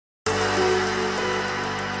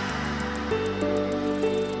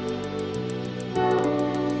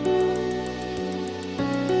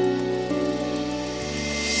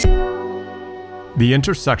The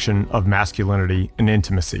intersection of masculinity and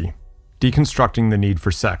intimacy, deconstructing the need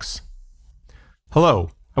for sex.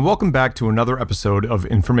 Hello, and welcome back to another episode of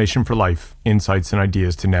Information for Life, Insights and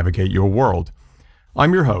Ideas to Navigate Your World.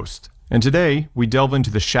 I'm your host, and today we delve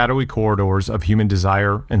into the shadowy corridors of human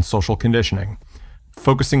desire and social conditioning,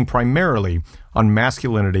 focusing primarily on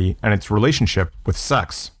masculinity and its relationship with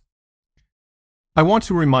sex. I want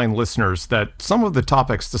to remind listeners that some of the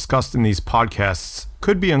topics discussed in these podcasts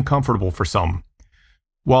could be uncomfortable for some.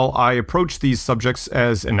 While I approach these subjects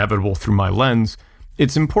as inevitable through my lens,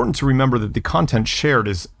 it's important to remember that the content shared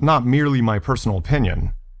is not merely my personal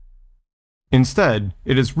opinion. Instead,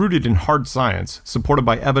 it is rooted in hard science, supported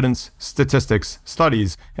by evidence, statistics,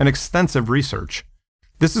 studies, and extensive research.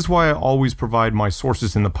 This is why I always provide my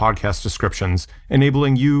sources in the podcast descriptions,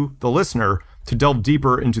 enabling you, the listener, to delve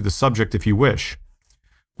deeper into the subject if you wish.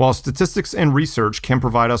 While statistics and research can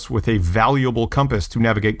provide us with a valuable compass to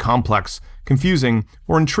navigate complex, confusing,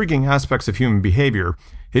 or intriguing aspects of human behavior,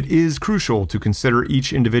 it is crucial to consider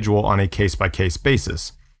each individual on a case-by-case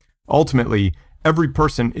basis. Ultimately, every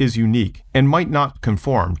person is unique and might not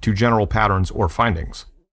conform to general patterns or findings.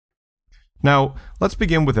 Now, let's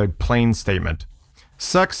begin with a plain statement.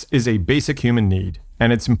 Sex is a basic human need,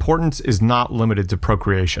 and its importance is not limited to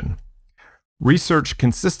procreation. Research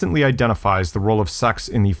consistently identifies the role of sex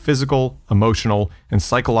in the physical, emotional, and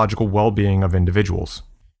psychological well-being of individuals.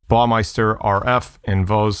 Baumeister, R.F., and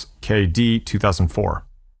Vos, K.D., 2004.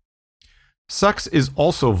 Sex is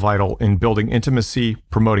also vital in building intimacy,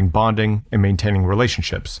 promoting bonding, and maintaining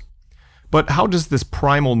relationships. But how does this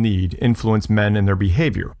primal need influence men and their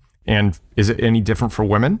behavior? And is it any different for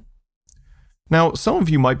women? Now, some of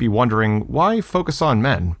you might be wondering, why focus on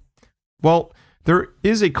men? Well, there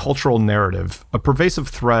is a cultural narrative, a pervasive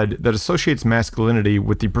thread that associates masculinity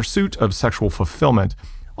with the pursuit of sexual fulfillment,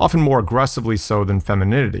 often more aggressively so than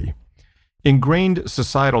femininity. Ingrained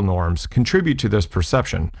societal norms contribute to this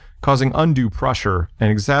perception, causing undue pressure and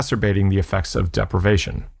exacerbating the effects of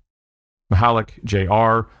deprivation. Mahalik,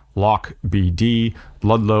 J.R., Locke, B.D.,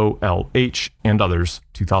 Ludlow, L.H., and others,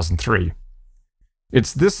 2003.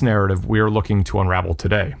 It's this narrative we are looking to unravel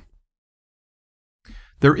today.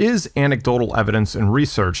 There is anecdotal evidence and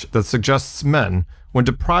research that suggests men, when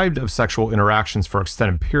deprived of sexual interactions for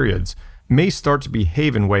extended periods, may start to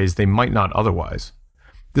behave in ways they might not otherwise.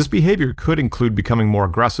 This behavior could include becoming more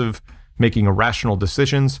aggressive, making irrational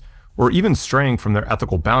decisions, or even straying from their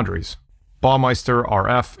ethical boundaries. Baumeister,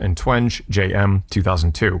 R.F., and Twenge, J.M.,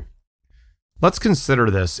 2002. Let's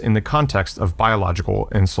consider this in the context of biological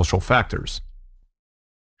and social factors.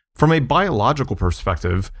 From a biological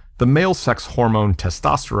perspective, the male sex hormone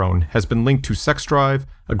testosterone has been linked to sex drive,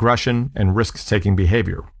 aggression, and risk-taking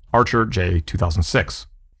behavior. Archer, J., 2006.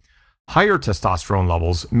 Higher testosterone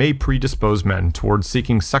levels may predispose men towards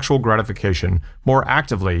seeking sexual gratification more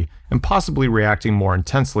actively and possibly reacting more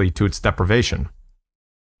intensely to its deprivation.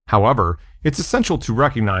 However, it's essential to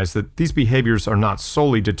recognize that these behaviors are not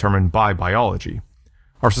solely determined by biology.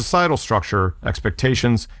 Our societal structure,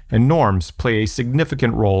 expectations, and norms play a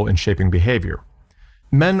significant role in shaping behavior.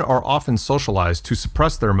 Men are often socialized to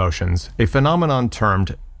suppress their emotions, a phenomenon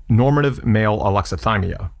termed normative male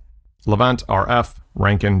alexithymia. Levant, R.F.,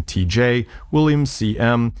 Rankin, T.J., Williams,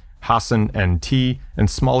 C.M., Hassan, N.T., and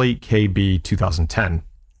Smalley, K.B., 2010.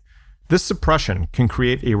 This suppression can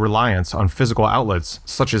create a reliance on physical outlets,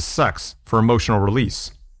 such as sex, for emotional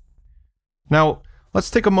release. Now,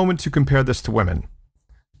 let's take a moment to compare this to women.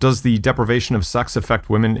 Does the deprivation of sex affect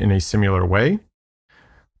women in a similar way?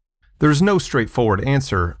 There's no straightforward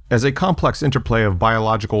answer, as a complex interplay of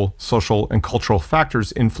biological, social, and cultural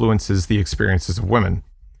factors influences the experiences of women.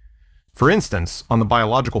 For instance, on the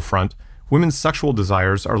biological front, women's sexual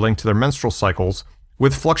desires are linked to their menstrual cycles,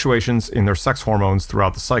 with fluctuations in their sex hormones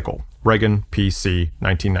throughout the cycle. Reagan, P.C.,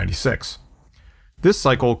 1996. This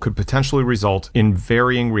cycle could potentially result in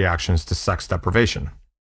varying reactions to sex deprivation.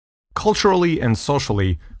 Culturally and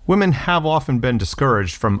socially, women have often been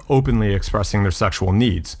discouraged from openly expressing their sexual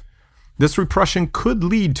needs. This repression could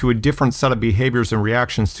lead to a different set of behaviors and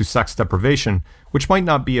reactions to sex deprivation, which might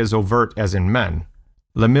not be as overt as in men.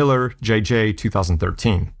 LeMiller, J.J.,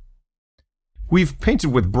 2013. We've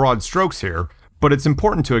painted with broad strokes here, but it's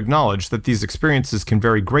important to acknowledge that these experiences can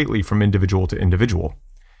vary greatly from individual to individual.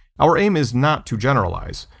 Our aim is not to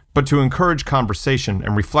generalize, but to encourage conversation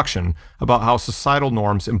and reflection about how societal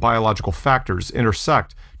norms and biological factors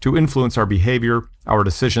intersect to influence our behavior, our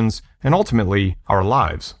decisions, and ultimately, our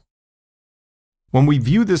lives. When we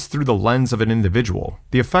view this through the lens of an individual,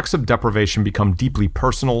 the effects of deprivation become deeply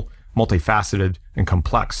personal, multifaceted, and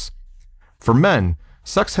complex. For men,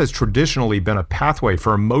 sex has traditionally been a pathway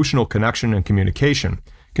for emotional connection and communication,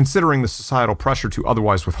 considering the societal pressure to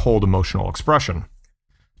otherwise withhold emotional expression.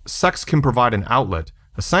 Sex can provide an outlet,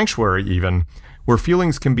 a sanctuary even, where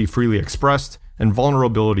feelings can be freely expressed and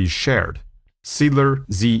vulnerabilities shared. Seidler,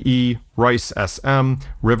 Z.E., Rice, S.M.,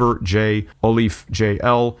 River, J., Olive,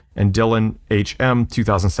 J.L., and Dillon, H.M.,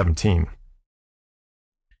 2017.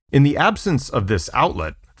 In the absence of this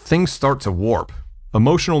outlet, things start to warp.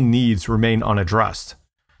 Emotional needs remain unaddressed.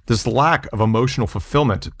 This lack of emotional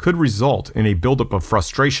fulfillment could result in a buildup of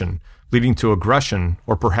frustration, leading to aggression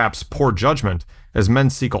or perhaps poor judgment as men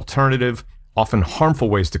seek alternative, often harmful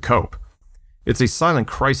ways to cope. It's a silent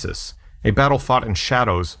crisis, a battle fought in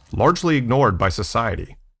shadows, largely ignored by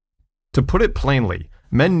society. To put it plainly,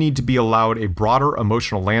 men need to be allowed a broader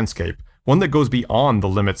emotional landscape, one that goes beyond the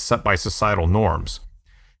limits set by societal norms.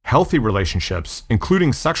 Healthy relationships,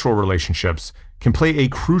 including sexual relationships, can play a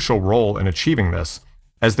crucial role in achieving this,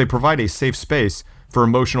 as they provide a safe space for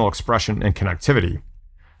emotional expression and connectivity.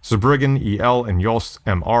 Zurbriggen, E.L., and Yost,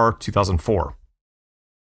 M.R., 2004.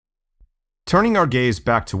 Turning our gaze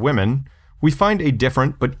back to women, we find a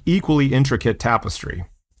different but equally intricate tapestry.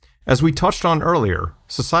 As we touched on earlier,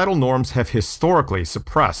 societal norms have historically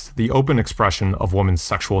suppressed the open expression of women's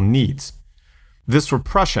sexual needs. This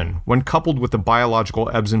repression, when coupled with the biological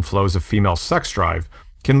ebbs and flows of female sex drive,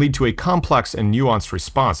 can lead to a complex and nuanced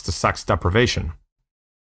response to sex deprivation.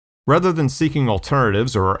 Rather than seeking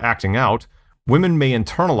alternatives or acting out, women may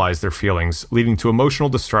internalize their feelings, leading to emotional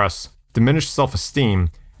distress, diminished self-esteem,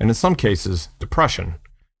 and in some cases, depression.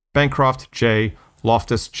 Bancroft, J.,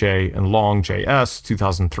 Loftus, J., and Long, J.S.,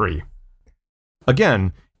 2003.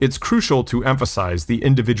 Again, it's crucial to emphasize the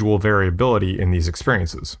individual variability in these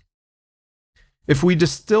experiences. If we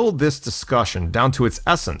distill this discussion down to its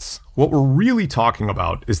essence, what we're really talking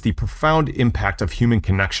about is the profound impact of human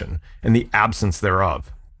connection and the absence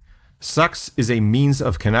thereof. Sex is a means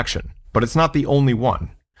of connection, but it's not the only one.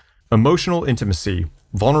 Emotional intimacy,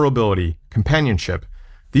 vulnerability, companionship,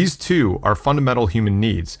 these too are fundamental human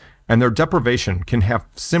needs, and their deprivation can have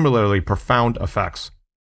similarly profound effects.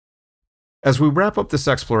 As we wrap up this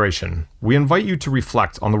exploration, we invite you to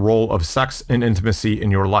reflect on the role of sex and intimacy in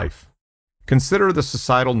your life. Consider the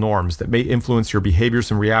societal norms that may influence your behaviors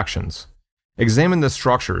and reactions. Examine the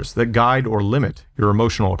structures that guide or limit your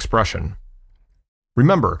emotional expression.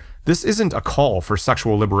 Remember, this isn't a call for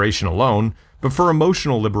sexual liberation alone, but for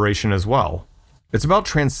emotional liberation as well. It's about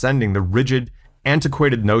transcending the rigid,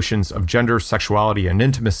 antiquated notions of gender, sexuality, and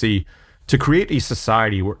intimacy to create a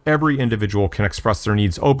society where every individual can express their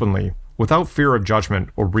needs openly, without fear of judgment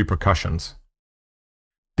or repercussions.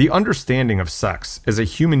 The understanding of sex as a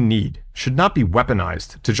human need should not be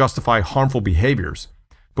weaponized to justify harmful behaviors,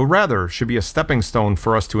 but rather should be a stepping stone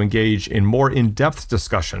for us to engage in more in-depth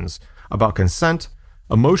discussions about consent,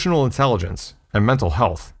 emotional intelligence, and mental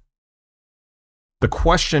health. The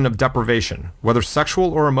question of deprivation, whether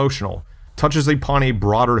sexual or emotional, touches upon a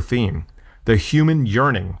broader theme, the human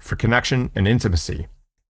yearning for connection and intimacy.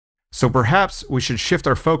 So perhaps we should shift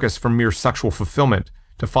our focus from mere sexual fulfillment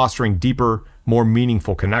to fostering deeper, more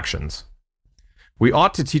meaningful connections. We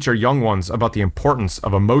ought to teach our young ones about the importance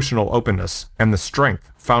of emotional openness and the strength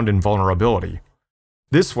found in vulnerability.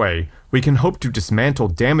 This way, we can hope to dismantle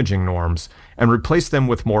damaging norms and replace them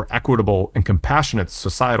with more equitable and compassionate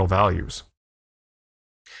societal values.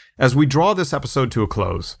 As we draw this episode to a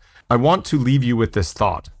close, I want to leave you with this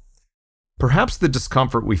thought. Perhaps the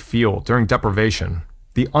discomfort we feel during deprivation,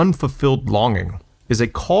 the unfulfilled longing, is a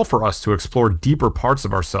call for us to explore deeper parts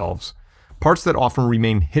of ourselves, parts that often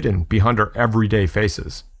remain hidden behind our everyday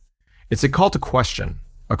faces. It's a call to question,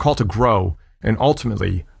 a call to grow, and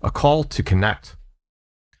ultimately, a call to connect.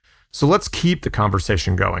 So let's keep the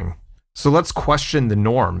conversation going. So let's question the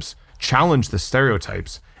norms, challenge the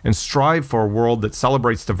stereotypes, and strive for a world that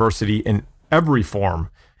celebrates diversity in every form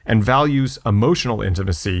and values emotional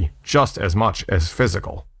intimacy just as much as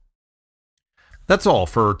physical. That's all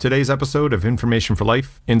for today's episode of Information for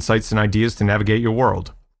Life, Insights and Ideas to Navigate Your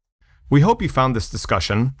World. We hope you found this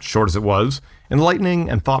discussion, short as it was, enlightening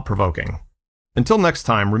and thought-provoking. Until next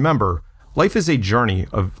time, remember, life is a journey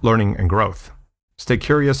of learning and growth. Stay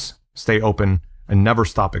curious, stay open, and never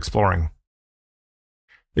stop exploring.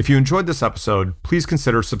 If you enjoyed this episode, please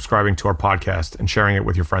consider subscribing to our podcast and sharing it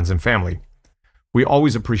with your friends and family. We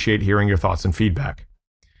always appreciate hearing your thoughts and feedback.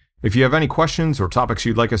 If you have any questions or topics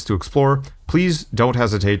you'd like us to explore, please don't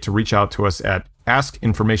hesitate to reach out to us at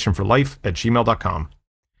askinformationforlife@gmail.com.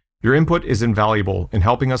 Your input is invaluable in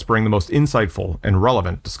helping us bring the most insightful and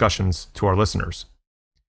relevant discussions to our listeners.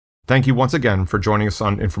 Thank you once again for joining us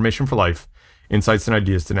on Information for Life, Insights and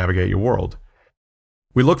Ideas to Navigate Your World.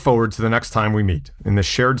 We look forward to the next time we meet in this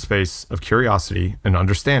shared space of curiosity and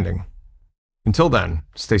understanding. Until then,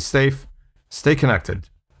 stay safe, stay connected,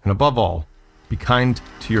 and above all, be kind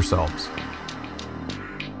to yourselves.